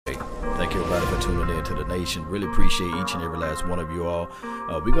everybody for tuning in to the nation. Really appreciate each and every last one of you all.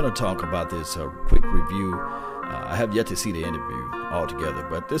 We're going to talk about this quick review. I have yet to see the interview altogether,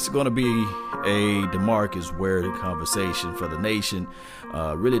 but this is going to be a DeMarcus Ware conversation for the nation.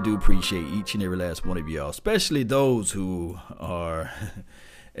 Really do appreciate each and every last one of y'all, especially those who are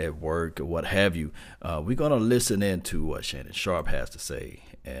at work or what have you. We're going to listen in to what Shannon Sharpe has to say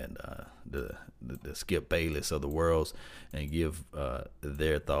and the Skip Bayless of the world and give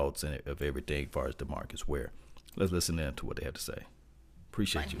their thoughts of everything as far as DeMarcus Ware. Let's listen in to what they have to say.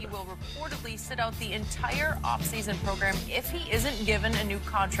 Appreciate you. He will reportedly sit out the entire offseason program if he isn't given a new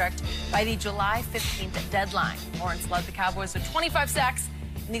contract by the July 15th deadline. Lawrence led the Cowboys to 25 sacks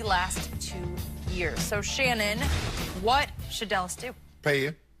in the last 2 years. So, Shannon, what should Dallas do? Pay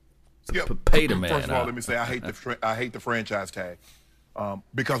him. Skip. Pay the man. First of all, let me say I hate the franchise tag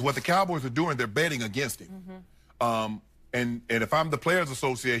because what the Cowboys are doing, they're betting against him. And if I'm the Players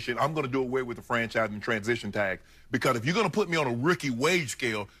Association, I'm going to do away with the franchise and transition tag because if you're going to put me on a rookie wage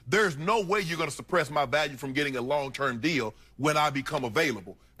scale, there's no way you're going to suppress my value from getting a long-term deal when I become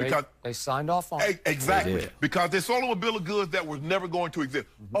available. Because they signed off on it. Exactly. Because they sold them a bill of goods that was never going to exist.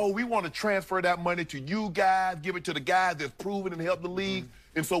 Oh, we want to transfer that money to you guys, give it to the guys that's proven and helped the league.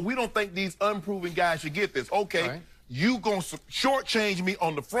 And so we don't think these unproven guys should get this. Okay. Right. You going to shortchange me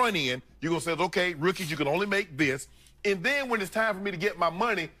on the front end. You're going to say, okay, rookies, you can only make this. And then when it's time for me to get my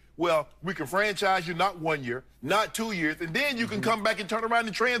money, well, we can franchise you not 1 year, not 2 years, and then you can come back and turn around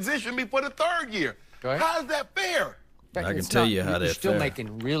and transition me for the third year. Okay. How's that fair? I can tell you how that's fair. You're still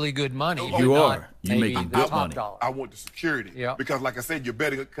making really good money. You are. You're making good money. I want the security. Yeah. Because, like I said, you're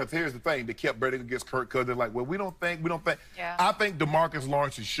betting. Because here's the thing. They kept betting against Kirk because they're like, well, we don't think. Yeah. I think DeMarcus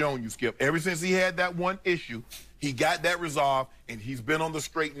Lawrence has shown you, Skip, ever since he had that one issue, he got that resolved, and he's been on the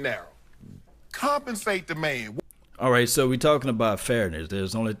straight and narrow. Compensate the man. All right, so we're talking about fairness.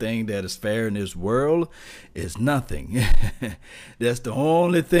 There's the only thing that is fair in this world is nothing. That's the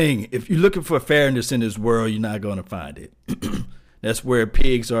only thing. If you're looking for fairness in this world, you're not going to find it. That's where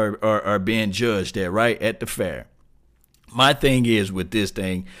pigs are being judged at, right? At the fair. My thing is with this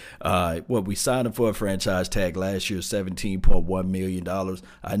thing, we signed up for a franchise tag last year, $17.1 million.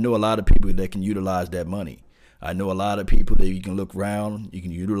 I know a lot of people that can utilize that money. I know a lot of people that you can look around, you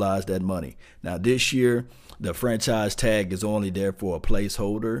can utilize that money. Now, this year, the franchise tag is only there for a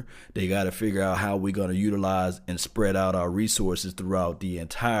placeholder. They got to figure out how we're going to utilize and spread out our resources throughout the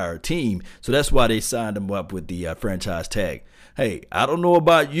entire team. So that's why they signed them up with the franchise tag. Hey, I don't know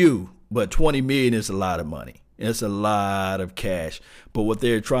about you, but $20 million is a lot of money. It's a lot of cash. But what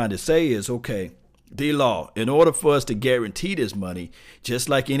they're trying to say is, okay, D-Law, in order for us to guarantee this money, just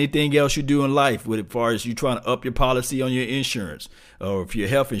like anything else you do in life, with as far as you trying to up your policy on your insurance, or for your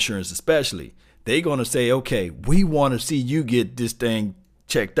health insurance especially, they're going to say, okay, we want to see you get this thing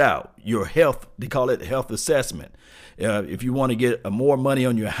checked out. Your health, they call it health assessment. If you want to get more money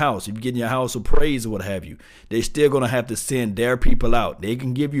on your house, if you're getting your house appraised or what have you, they're still going to have to send their people out. They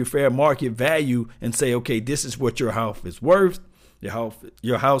can give you fair market value and say, okay, this is what your house is worth.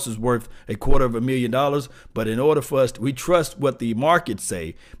 Your house is worth $250,000, but in order for us, we trust what the markets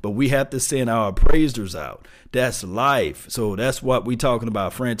say, but we have to send our appraisers out. That's life. So that's what we're talking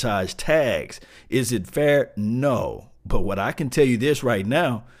about, franchise tags. Is it fair? No. But what I can tell you this right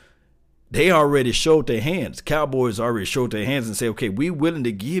now, they already showed their hands. Cowboys already showed their hands and say, okay, we're willing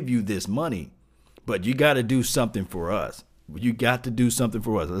to give you this money, but you got to do something for us. You got to do something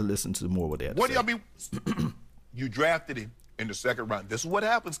for us. Let's listen to more what they have to say. What do y'all mean? You drafted him in the second round. This is what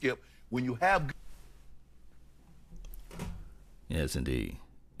happens, Skip, when you have. Yes, indeed.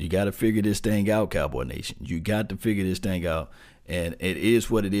 You got to figure this thing out, Cowboy Nation. You got to figure this thing out. And it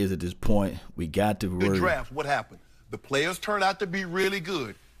is what it is at this point. We got to the draft. What happened? The players turned out to be really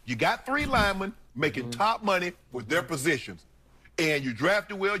good. You got three linemen making top money with their positions. And you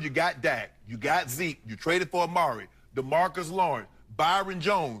drafted well. You got Dak. You got Zeke. You traded for Amari, DeMarcus Lawrence, Byron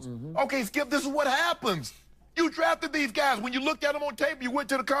Jones. Okay, Skip, this is what happens. You drafted these guys. When you looked at them on tape, you went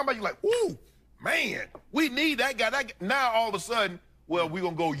to the combine, you're like, ooh, man, we need that guy. Now, all of a sudden, well, we're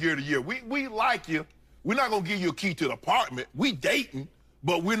going to go year to year. We like you. We're not going to give you a key to the apartment. We dating,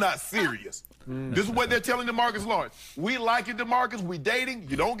 but we're not serious. This is what they're telling DeMarcus Lawrence. We like you, DeMarcus. We dating.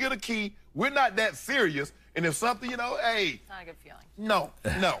 You don't get a key. We're not that serious. And if something, hey. It's not a good feeling. No.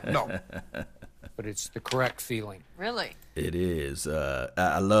 But it's the correct feeling. Really? It is.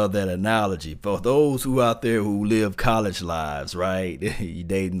 I love that analogy. For those who out there who live college lives, right? You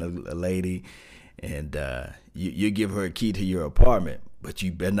dating a lady and you give her a key to your apartment, but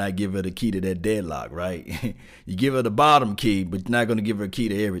you better not give her the key to that deadlock, right? You give her the bottom key, but you're not going to give her a key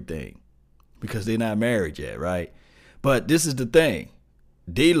to everything because they're not married yet, right? But this is the thing.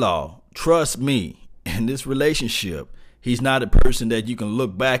 D-Law, trust me, in this relationship, he's not a person that you can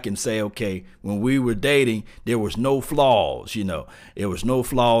look back and say, okay, when we were dating, there was no flaws, There was no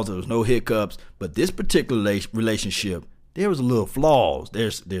flaws, there was no hiccups. But this particular relationship, there was a little flaws.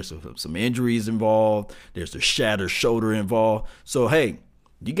 There's some injuries involved. There's a shattered shoulder involved. So, hey,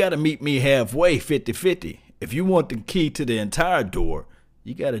 you got to meet me halfway, 50-50. If you want the key to the entire door,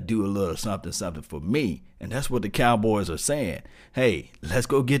 you got to do a little something for me. And that's what the Cowboys are saying. Hey, let's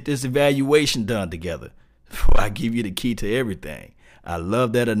go get this evaluation done together before I give you the key to everything. I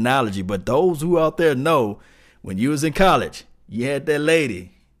love that analogy. But those who out there know, when you was in college, you had that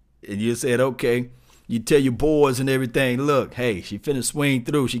lady and you said, okay, you tell your boys and everything, look, hey, she finna swing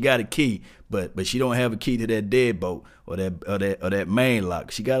through. She got a key, but she don't have a key to that deadbolt or that main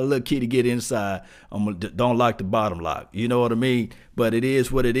lock. She got a little key to get inside. Don't lock the bottom lock. You know what I mean? But it is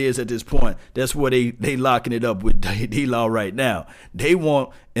what it is at this point. That's where they locking it up with D-Law right now. They want,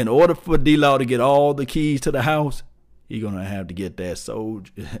 in order for D-Law to get all the keys to the house, he's gonna have to get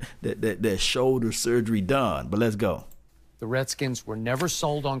that shoulder surgery done. But let's go. The Redskins were never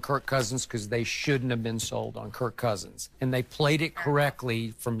sold on Kirk Cousins because they shouldn't have been sold on Kirk Cousins. And they played it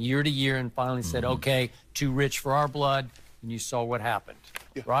correctly from year to year and finally said, okay, too rich for our blood. And you saw what happened,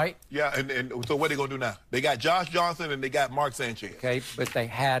 right? Yeah, and so what are they going to do now? They got Josh Johnson and they got Mark Sanchez. Okay, but they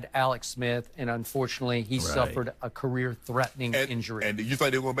had Alex Smith, and unfortunately he suffered a career-threatening injury. And you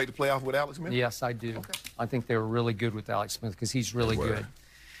think they're going to make the playoffs with Alex Smith? Yes, I do. Okay. I think they were really good with Alex Smith because he's really good.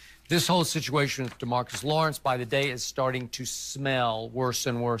 This whole situation with DeMarcus Lawrence by the day is starting to smell worse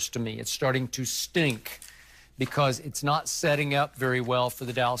and worse to me. It's starting to stink because it's not setting up very well for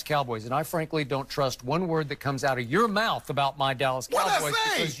the Dallas Cowboys. And I frankly don't trust one word that comes out of your mouth about my Dallas Cowboys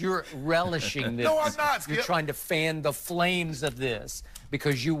because you're relishing this. No, I'm not, Skip. You're trying to fan the flames of this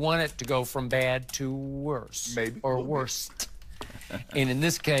because you want it to go from bad to worse. Maybe. Or worse. And in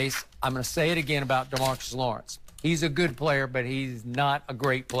this case, I'm going to say it again about DeMarcus Lawrence. He's a good player, but he's not a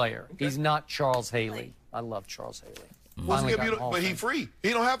great player. Okay. He's not Charles Haley. I love Charles Haley. But he's free.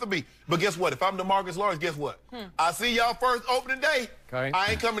 He don't have to be. But guess what? If I'm DeMarcus Lawrence, guess what? I see y'all first opening day. Okay.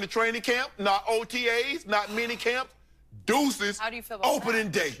 I ain't coming to training camp, not OTAs, not mini camp. Deuces. How do you feel about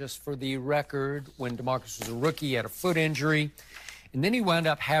opening day? Just for the record, when DeMarcus was a rookie, he had a foot injury. And then he wound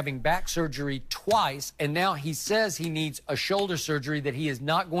up having back surgery twice, and now he says he needs a shoulder surgery that he is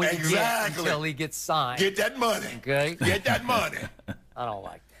not going to get until he gets signed. Get that money. Okay? Get that money. I don't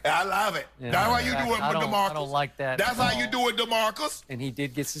like that. I love it. Yeah, that's how you do it with DeMarcus. I don't like that. That's how you do it, DeMarcus. And he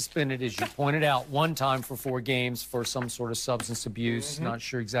did get suspended, as you pointed out, one time for 4 games for some sort of substance abuse. Not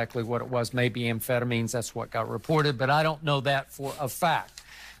sure exactly what it was. Maybe amphetamines. That's what got reported. But I don't know that for a fact.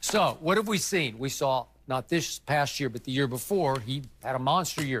 So what have we seen? We saw, not this past year, but the year before, he had a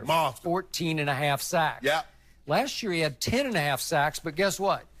monster year. 14.5 sacks. Yeah. Last year he had 10.5 sacks, but guess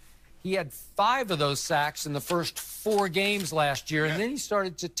what? He had 5 of those sacks in the first 4 games last year, and then he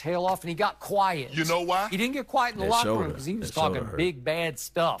started to tail off, and he got quiet. You know why? He didn't get quiet in the locker room because he was talking big, bad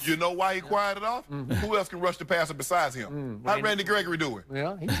stuff. You know why he quieted off? Who else can rush the passer besides him? How Randy Gregory doing?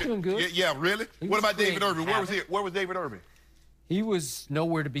 Yeah, he's doing good. Yeah, really? What about David Irving? Where was David Irving? He was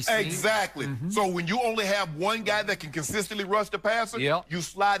nowhere to be seen. Exactly. So when you only have one guy that can consistently rush the passer, you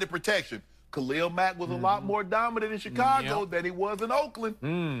slide the protection. Khalil Mack was a lot more dominant in Chicago than he was in Oakland.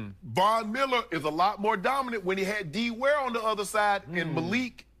 Von Miller is a lot more dominant when he had D. Ware on the other side and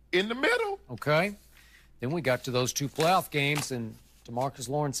Malik in the middle. Okay. Then we got to those 2 playoff games, and DeMarcus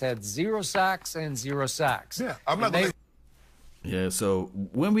Lawrence had 0 sacks and 0 sacks. Yeah, I'm not going to... Yeah, so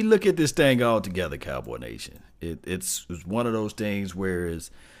when we look at this thing all together, Cowboy Nation, it's one of those things where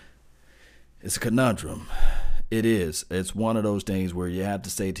it's a conundrum. It is. It's one of those things where you have to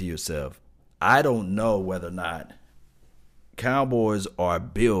say to yourself, I don't know whether or not Cowboys are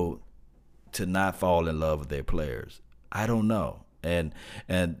built to not fall in love with their players. I don't know. And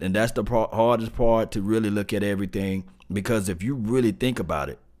that's the hardest part, to really look at everything, because if you really think about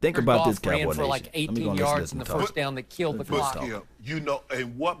it, think about this, Cowboy Nation. For like 18 yards in the first down that killed the clock. You know,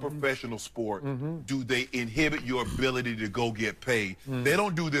 in what professional sport do they inhibit your ability to go get paid? They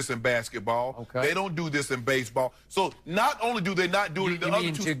don't do this in basketball. Okay. They don't do this in baseball. So not only do they not do it in the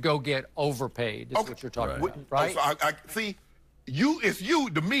other 2... to go get overpaid is what you're talking about, right? So I see, it's you,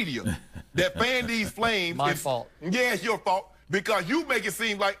 the media, that fan these flames. My fault. Yeah, it's your fault, because you make it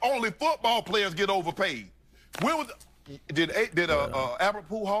seem like only football players get overpaid. When was... Did Albert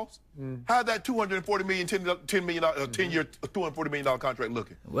Pujols? How's that $240 million, $10 million, 10-year, $240 million contract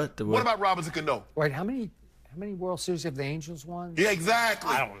looking? What about Robinson Cano? Wait, how many World Series have the Angels won? Yeah, exactly.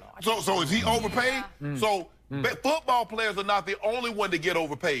 I don't know. So is he overpaid? So football players are not the only one to get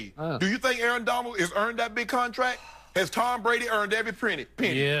overpaid. Do you think Aaron Donald has earned that big contract? Has Tom Brady earned every penny?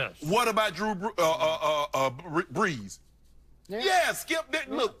 Yes. What about Drew Brees? Yeah, Skip.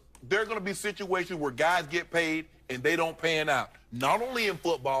 Look, there are going to be situations where guys get paid and they don't pan out. Not only in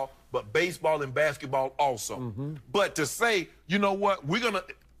football, but baseball and basketball also. But to say, you know what, we're going to,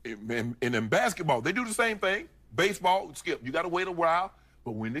 in basketball, they do the same thing. Baseball, Skip, you got to wait a while.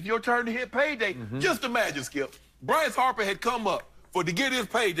 But when it's your turn to hit payday, just imagine, Skip, Bryce Harper had come up to get his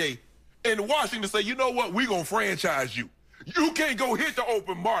payday, and Washington say, you know what, we're going to franchise you. You can't go hit the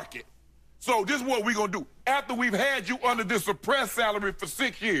open market. So this is what we're going to do. After we've had you under this suppressed salary for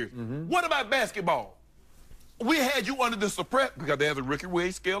 6 years, what about basketball? We had you under the suppressed, because there's a rookie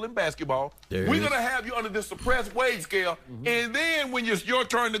wage scale in basketball. We're going to have you under the suppressed wage scale, and then when it's your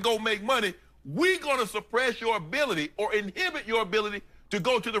turn to go make money, we're going to suppress your ability or inhibit your ability to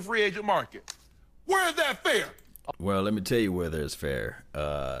go to the free agent market. Where is that fair? Well, let me tell you where there's fair.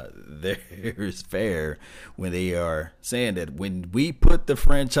 There's fair when they are saying that when we put the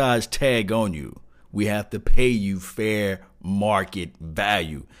franchise tag on you, we have to pay you fair market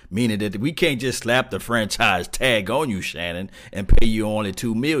value, meaning that we can't just slap the franchise tag on you, Shannon, and pay you only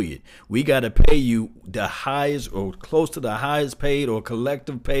 $2 million. We got to pay you the highest or close to the highest paid or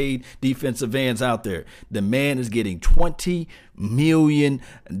collective paid defensive ends out there. The man is getting $20 million.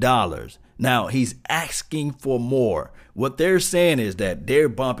 Now, he's asking for more. What they're saying is that they're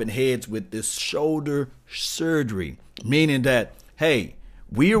bumping heads with this shoulder surgery, meaning that, hey,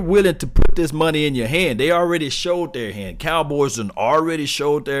 we're willing to put this money in your hand. They already showed their hand. Cowboys already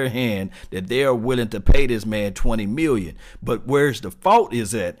showed their hand that they are willing to pay this man $20 million. But where's the fault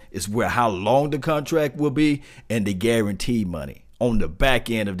is at is where how long the contract will be and the guarantee money on the back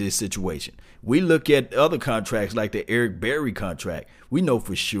end of this situation. We look at other contracts like the Eric Berry contract. We know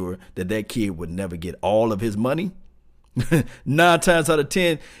for sure that that kid would never get all of his money. 9 times out of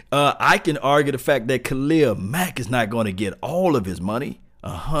 10, I can argue the fact that Khalil Mack is not going to get all of his money.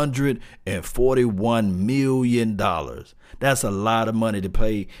 $141 million. That's a lot of money to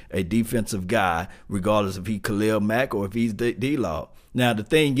pay a defensive guy, regardless if he's Khalil Mack or if he's D-Law. Now, the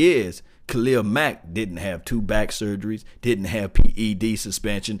thing is, Khalil Mack didn't have 2 back surgeries, didn't have PED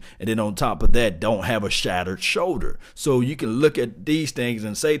suspension, and then on top of that, don't have a shattered shoulder. So you can look at these things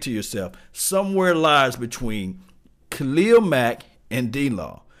and say to yourself, somewhere lies between Khalil Mack and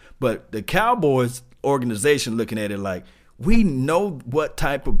D-Law. But the Cowboys organization looking at it like, we know what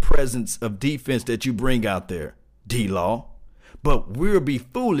type of presence of defense that you bring out there, D-Law, but we'll be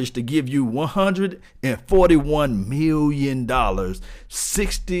foolish to give you $141 million,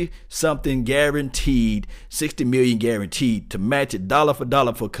 60-something guaranteed, $60 million guaranteed to match it dollar for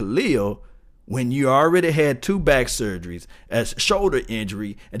dollar for Khalil when you already had 2 back surgeries, as shoulder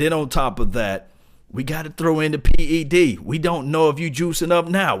injury, and then on top of that, we got to throw in the PED. We don't know if you juicing up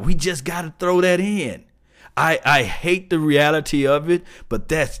now. We just got to throw that in. I hate the reality of it, but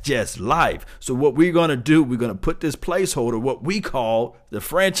that's just life. So what we're going to do, we're going to put this placeholder, what we call the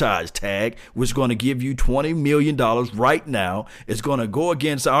franchise tag, which is going to give you $20 million right now. It's going to go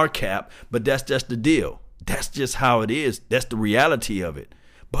against our cap, but that's just the deal. That's just how it is. That's the reality of it.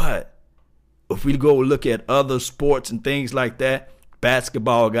 But if we go look at other sports and things like that,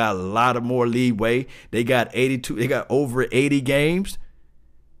 basketball got a lot of more leeway. They got over 80 games.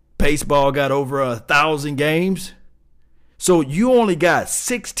 Baseball got over 1,000 games. So you only got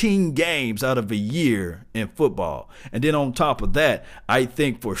 16 games out of a year in football. And then on top of that, I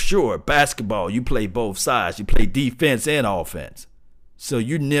think for sure, basketball, you play both sides. You play defense and offense. So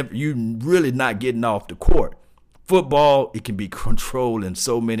you really not getting off the court. Football, it can be controlled in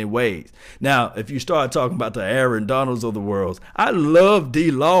so many ways. Now, if you start talking about the Aaron Donalds of the world, I love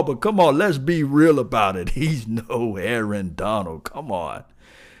D-Law, but come on, let's be real about it. He's no Aaron Donald. Come on.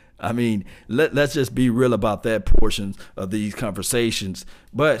 I mean, let's just be real about that portion of these conversations.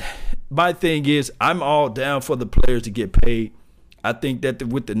 But my thing is, I'm all down for the players to get paid. I think that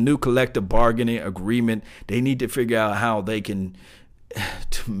with the new collective bargaining agreement, they need to figure out how they can,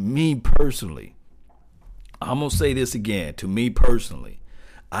 to me personally, I'm going to say this again, to me personally,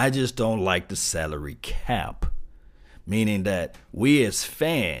 I just don't like the salary cap. Meaning that we as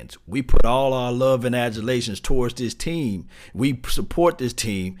fans, we put all our love and adulations towards this team. We support this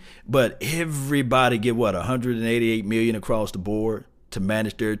team, but everybody get what, $188 million across the board to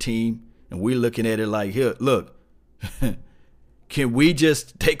manage their team, and we're looking at it like, here, look, can we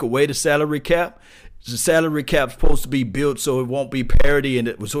just take away the salary cap? The salary cap's supposed to be built so it won't be parity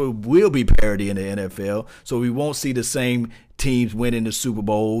so it will be parity in the NFL. So we won't see the same teams winning the Super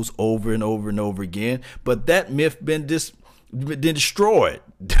Bowls over and over and over again. But that myth been destroyed.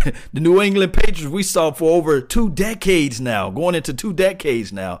 The New England Patriots we saw for over 2 decades now, going into 2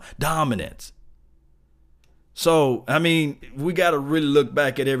 decades now, dominance. So, I mean, we got to really look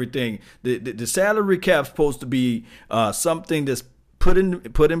back at everything. The salary cap's supposed to be something that's put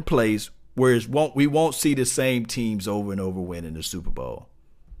in place where we won't see the same teams over and over winning the Super Bowl.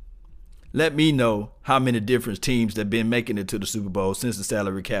 Let me know how many different teams that have been making it to the Super Bowl since the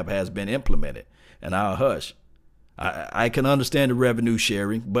salary cap has been implemented, and I'll hush. I can understand the revenue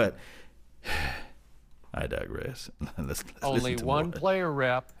sharing, but I digress. Let's Only one player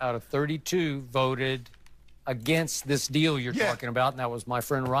rep out of 32 voted against this deal you're talking about, and that was my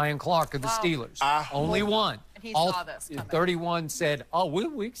friend Ryan Clark of the Steelers. Only one. And he saw this coming. 31 said, oh,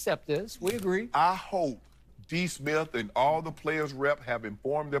 we accept this. We agree. I hope D. Smith and all the players rep have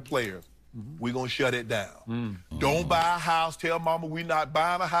informed their players. We're going to shut it down. Don't buy a house. Tell mama we not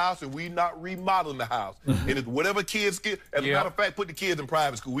buying a house and we not remodeling the house. And if whatever kids get, as a matter of fact, put the kids in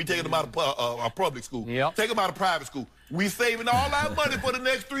private school. We taking them out of public school. Take them out of private school. We saving all our money for the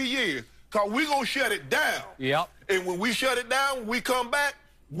next 3 years because we're going to shut it down. And when we shut it down, when we come back,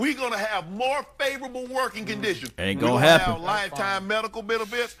 we're going to have more favorable working conditions. Ain't going to happen. Have lifetime medical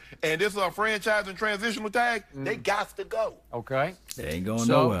benefits, and this is a franchise and transitional tag. They got to go. Okay. They ain't going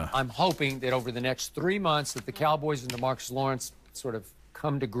nowhere. I'm hoping that over the next 3 months that the Cowboys and DeMarcus Lawrence sort of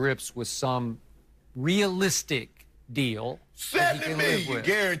come to grips with some realistic deal that he can live with.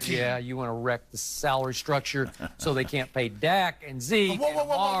 Guaranteed. Yeah, you want to wreck the salary structure so they can't pay Dak and Zeke and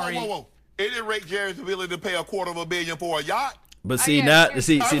Amari. Whoa. It didn't rate Jerry's ability to pay $250 million for a yacht. But see now,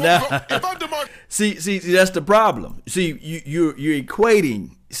 see that's the problem. See, you're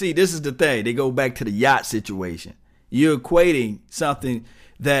equating. See, this is the thing. They go back to the yacht situation. You're equating something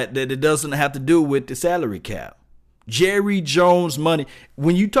that it doesn't have to do with the salary cap. Jerry Jones' money.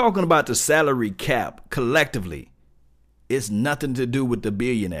 When you're talking about the salary cap collectively, it's nothing to do with the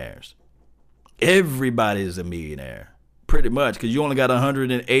billionaires. Everybody is a millionaire, pretty much, because you only got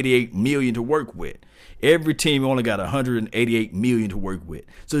 188 million to work with. Every team only got 188 million to work with.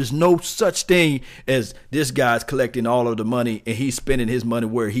 So there's no such thing as this guy's collecting all of the money and he's spending his money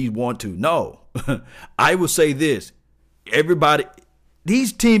where he wants to. No. I would say this. Everybody,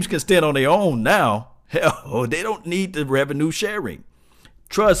 these teams can stand on their own now. Hell, they don't need the revenue sharing.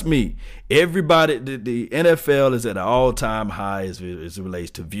 Trust me, everybody, the NFL is at an all-time high as it relates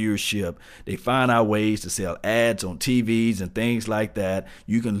to viewership. They find out ways to sell ads on TVs and things like that.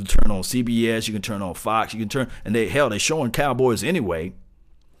 You can turn on CBS, you can turn on Fox, and they're showing Cowboys anyway.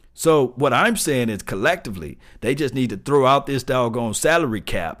 So what I'm saying is collectively, they just need to throw out this doggone salary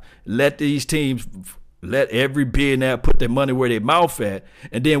cap. Let these teams, let every billionaire put their money where their mouth at,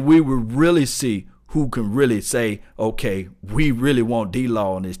 and then we will really see who can really say, okay, we really want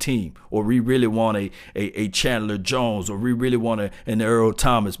D-Law on this team, or we really want a Chandler Jones, or we really want an Earl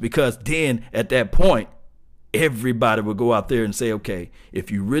Thomas, because then at that point, everybody will go out there and say, okay,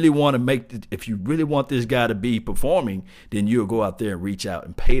 if you really want this guy to be performing, then you'll go out there and reach out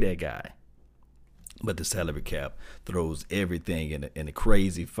and pay that guy. But the salary cap throws everything in a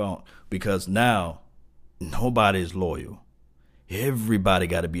crazy funk, because now nobody is loyal. Everybody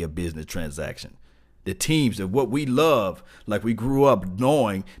got to be a business transaction. The teams that what we love, like we grew up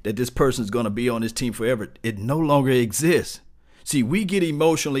knowing that this person's going to be on this team forever, it no longer exists. See, we get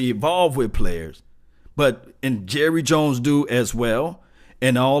emotionally involved with players, and Jerry Jones do as well,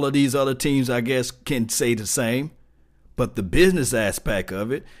 and all of these other teams, I guess, can say the same. But the business aspect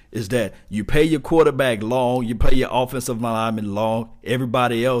of it is that you pay your quarterback long, you pay your offensive lineman long,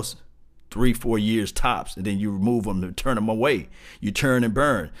 everybody else 3-4 years tops, and then you remove them and turn them away. You turn and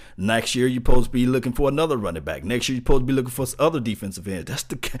burn. Next year, you're supposed to be looking for another running back. Next year, you're supposed to be looking for other defensive ends.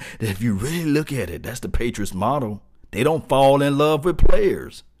 If you really look at it, that's the Patriots model. They don't fall in love with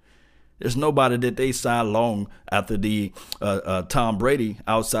players. There's nobody that they sign long after the Tom Brady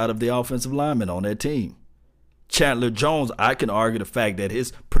outside of the offensive lineman on that team. Chandler Jones, I can argue the fact that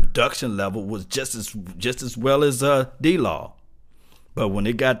his production level was just as well as D-Law. But when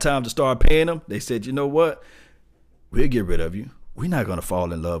it got time to start paying them, they said, you know what? We'll get rid of you. We're not going to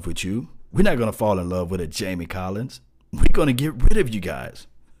fall in love with you. We're not going to fall in love with a Jamie Collins. We're going to get rid of you guys.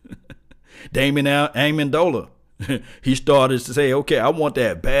 Damon Amendola, he started to say, okay, I want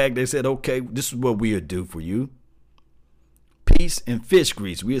that bag. They said, okay, this is what we'll do for you. Peace and fish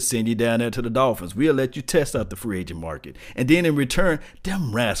grease. We'll send you down there to the Dolphins. We'll let you test out the free agent market. And then in return,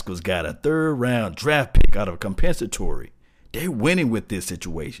 them rascals got a 3rd-round draft pick out of compensatory. They're winning with this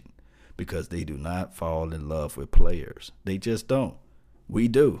situation because they do not fall in love with players. They just don't. We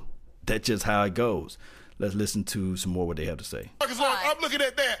do. That's just how it goes. Let's listen to some more what they have to say. I'm looking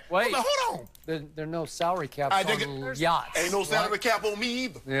at that. Wait. Hold on. There are no salary caps on yachts. Ain't no salary cap on me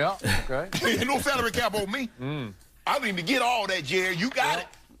either. Yeah, okay. Ain't no salary cap on me. I need to get all that, Jerry. You got it.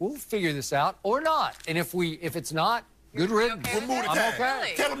 We'll figure this out or not. And if it's not, good riddance. Okay. Remove the I'm tag.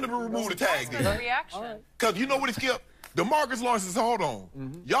 okay. Tell them to remove the tag. That's the reaction. Because you know what, Skip? DeMarcus Lawrence says, hold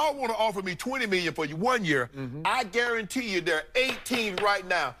on. Y'all want to offer me $20 million for you 1 year. I guarantee you there are 8 teams right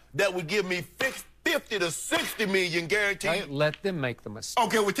now that would give me $50 to $60 million guaranteed. Right? Let them make the mistake.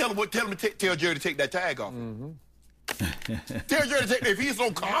 Okay, well, tell Jerry to take that tag off. Tell Jerry to take, if he's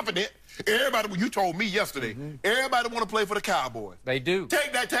so confident, everybody, you told me yesterday, everybody want to play for the Cowboys. They do.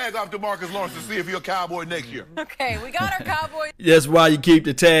 Take that tag off DeMarcus Lawrence to see if you're a Cowboy next year. Okay, we got our Cowboys. That's why you keep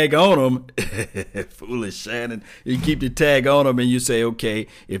the tag on them. Foolish Shannon. You keep the tag on them and you say, okay,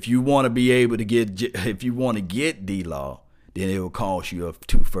 if you want to be able to get D-Law, then it will cost you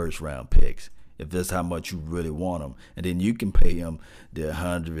 2 first-round picks. If that's how much you really want him. And then you can pay him the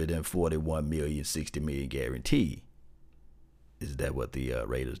 $141 million, $60 million guarantee. Is that what the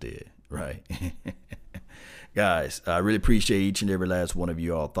Raiders did? Right? Guys, I really appreciate each and every last one of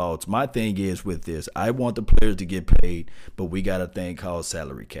you all thoughts. My thing is with this, I want the players to get paid, but we got a thing called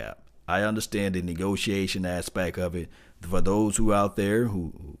salary cap. I understand the negotiation aspect of it. For those who out there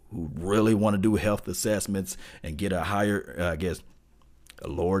who really want to do health assessments and get a higher,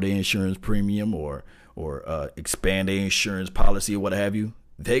 lower the insurance premium or expand the insurance policy or what have you,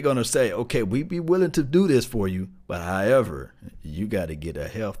 they're going to say, okay, we'd be willing to do this for you, but however, you got to get a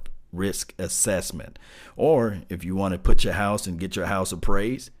health risk assessment. Or if you want to put your house and get your house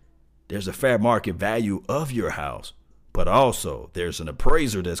appraised, there's a fair market value of your house, but also there's an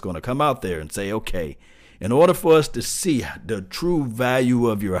appraiser that's going to come out there and say, okay, in order for us to see the true value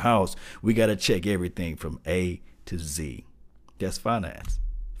of your house, we got to check everything from A to Z. That's finance,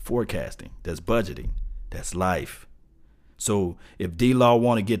 forecasting, that's budgeting, that's life. So if D-Law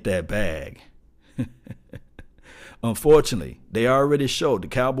want to get that bag, unfortunately, they already showed, the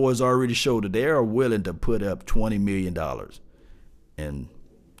Cowboys already showed that they are willing to put up $20 million. And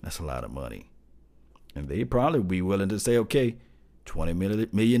that's a lot of money. And they probably be willing to say, okay,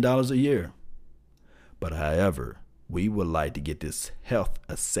 $20 million a year. But however, we would like to get this health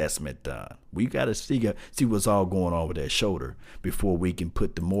assessment done. We got to see what's all going on with that shoulder before we can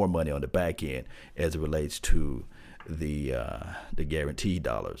put the more money on the back end as it relates to the guaranteed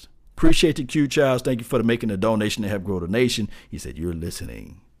dollars. Appreciate you, Q Childs. Thank you for making a donation to help grow the nation. He said, you're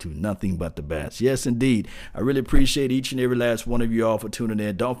listening to nothing but the best. Yes, indeed. I really appreciate each and every last one of you all for tuning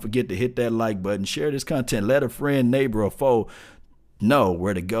in. Don't forget to hit that like button. Share this content. Let a friend, neighbor, or foe know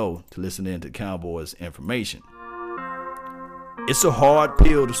where to go to listen in to Cowboys information. It's a hard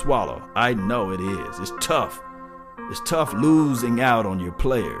pill to swallow. I know it is. It's tough. It's tough losing out on your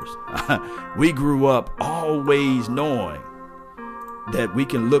players. We grew up always knowing that we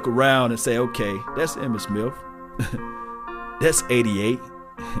can look around and say, okay, that's Emmitt Smith. That's 88.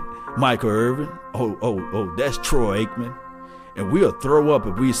 Michael Irvin. Oh, that's Troy Aikman. And we'll throw up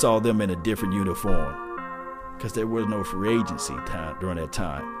if we saw them in a different uniform. Because there was no free agency time during that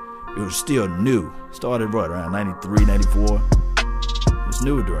time. It was still new. Started around 93, 94. It was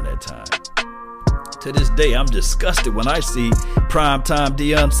new during that time. To this day, I'm disgusted when I see primetime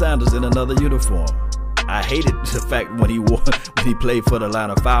Deion Sanders in another uniform. I hated the fact when he played for the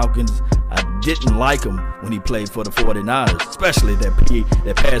Atlanta Falcons. I didn't like him when he played for the 49ers, especially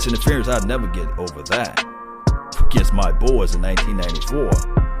that pass interference. I'd never get over that against my boys in 1994.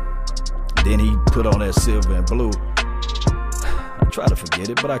 Then he put on that silver and blue. I tried to forget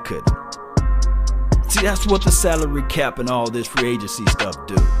it, but I couldn't. See, that's what the salary cap and all this free agency stuff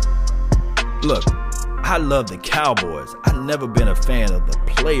do. Look, I love the Cowboys. I've never been a fan of the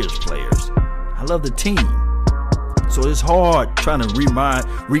players. I love the team. So it's hard trying to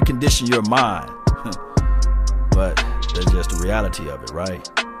recondition your mind. But that's just the reality of it, right?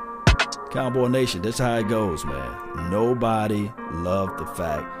 Cowboy Nation, that's how it goes, man. Nobody loved the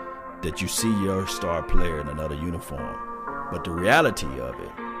fact that you see your star player in another uniform. But the reality of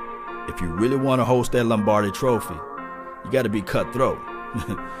it, if you really want to host that Lombardi Trophy, you got to be cutthroat.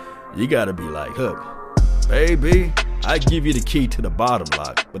 You got to be like, look, baby, I give you the key to the bottom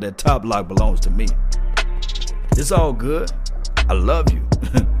lock, but that top lock belongs to me. It's all good. I love you.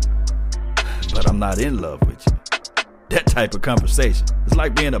 But I'm not in love with you. That type of conversation. It's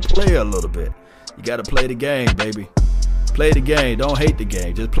like being a player a little bit. You got to play the game, baby. Play the game. Don't hate the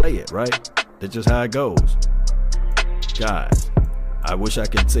game. Just play it, right? That's just how it goes. Guys, I wish I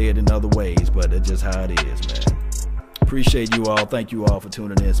could say it in other ways, but that's just how it is, man. Appreciate you all. Thank you all for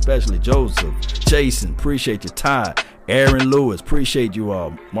tuning in, especially Joseph, Jason. Appreciate your time. Aaron Lewis. Appreciate you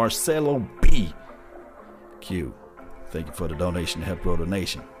all. Marcelo B. Q. Thank you for the donation to help grow the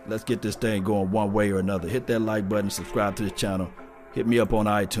nation. Let's get this thing going one way or another. Hit that like button. Subscribe to this channel. Hit me up on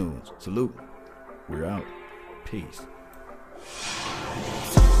iTunes. Salute. We're out. Peace.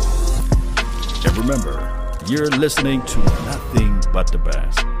 And remember, you're listening to Nothing But the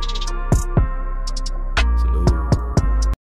Best.